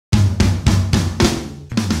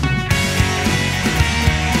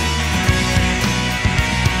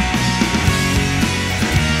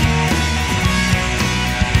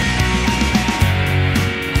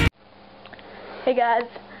Hey guys,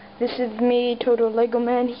 this is me,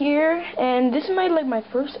 Todolegoman here, and this is my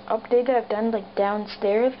first update that I've done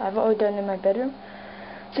downstairs. I've always done it in my bedroom.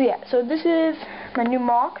 So yeah, so this is my new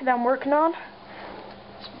mock that I'm working on.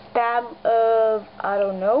 It's Battle of, I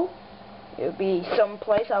don't know, it'll be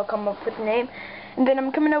someplace, I'll come up with a name. And then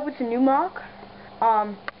I'm coming up with a new mock.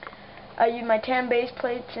 I use my tan base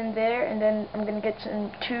plates in there, and then I'm gonna get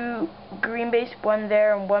two green base, one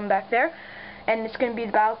there and one back there. And it's gonna be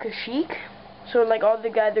the Battle Kashyyyk. So all the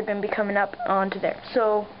guys are going to be coming up onto there.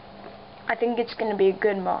 So I think it's going to be a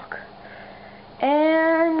good mock.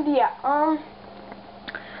 And yeah,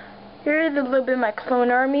 here's a little bit of my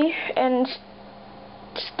clone army, and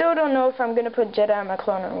still don't know if I'm going to put Jedi on my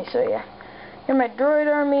clone army. So yeah, here's my droid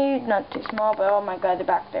army, not too small, but all my guys are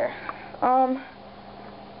back there.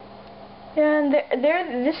 And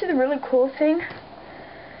this is a really cool thing.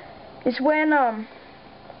 Is when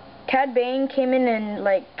Cad Bane came in and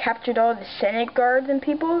captured all the Senate guards and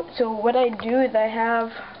people. So what I do is I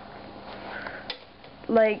have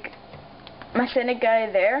my Senate guy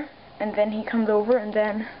there, and then he comes over, and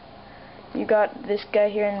then you got this guy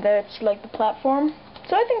here, and that's the platform.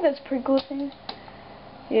 So I think that's a pretty cool thing.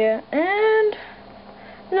 Yeah, and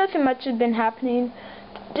nothing much has been happening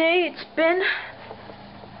today. It's been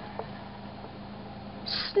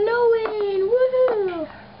snowing. Woohoo!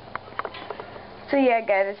 So yeah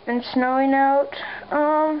guys, it's been snowing out,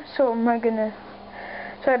 so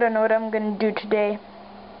I don't know what I'm gonna do today.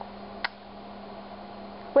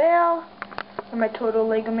 Well, my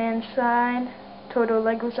Todolegoman sign,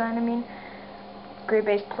 Todolego sign, I mean, gray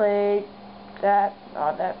base plate,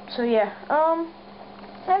 all that. So yeah,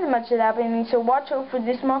 not much is happening, so watch out for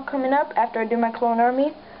this mock coming up after I do my clone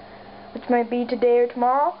army, which might be today or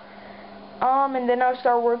tomorrow, and then I'll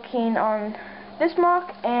start working on this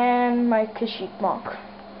mock and my Kashyyyk mock.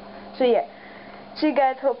 So yeah, so you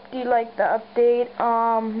guys, hope you like the update.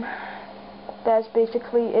 That's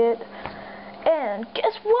basically it. And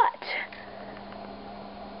guess what?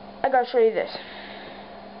 I gotta show you this.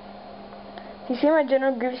 You see my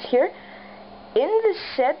General Grievous here? In the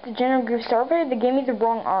set, the General Grievous Starfighter, they gave me the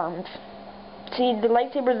wrong arms. See, the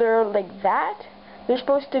lightsabers are like that. They're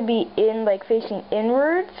supposed to be facing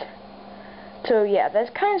inwards. So yeah,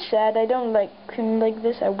 that's kind of sad. I don't like him like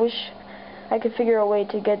this. I wish I could figure a way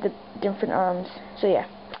to get the different arms. So yeah,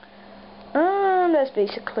 that's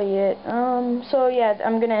basically it. So yeah,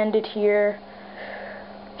 I'm gonna end it here.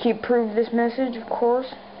 He approved this message, of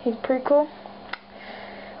course. He's pretty cool.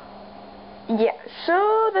 Yeah,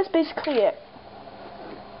 so that's basically it.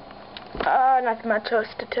 Not much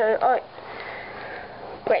else to tell you. Oh,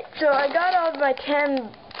 great. So I got all my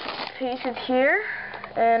 10 pieces here.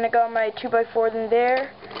 And I got my 2x4s in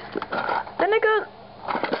there. Then I got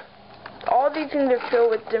all these things are filled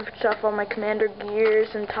with different stuff, all my commander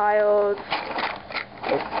gears and tiles.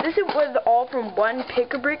 This was all from one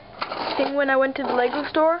pick-a-brick thing when I went to the Lego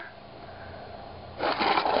store.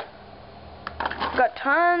 Got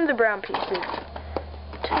tons of brown pieces.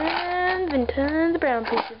 Tons and tons of brown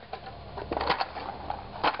pieces.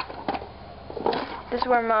 This is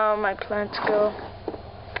where all my plants go.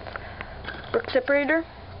 Brick separator,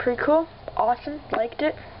 pretty cool, awesome, liked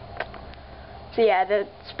it. So yeah,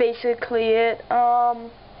 that's basically it.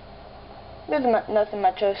 There's nothing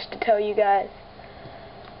much else to tell you guys.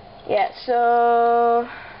 Yeah, so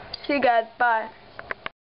see you guys, bye.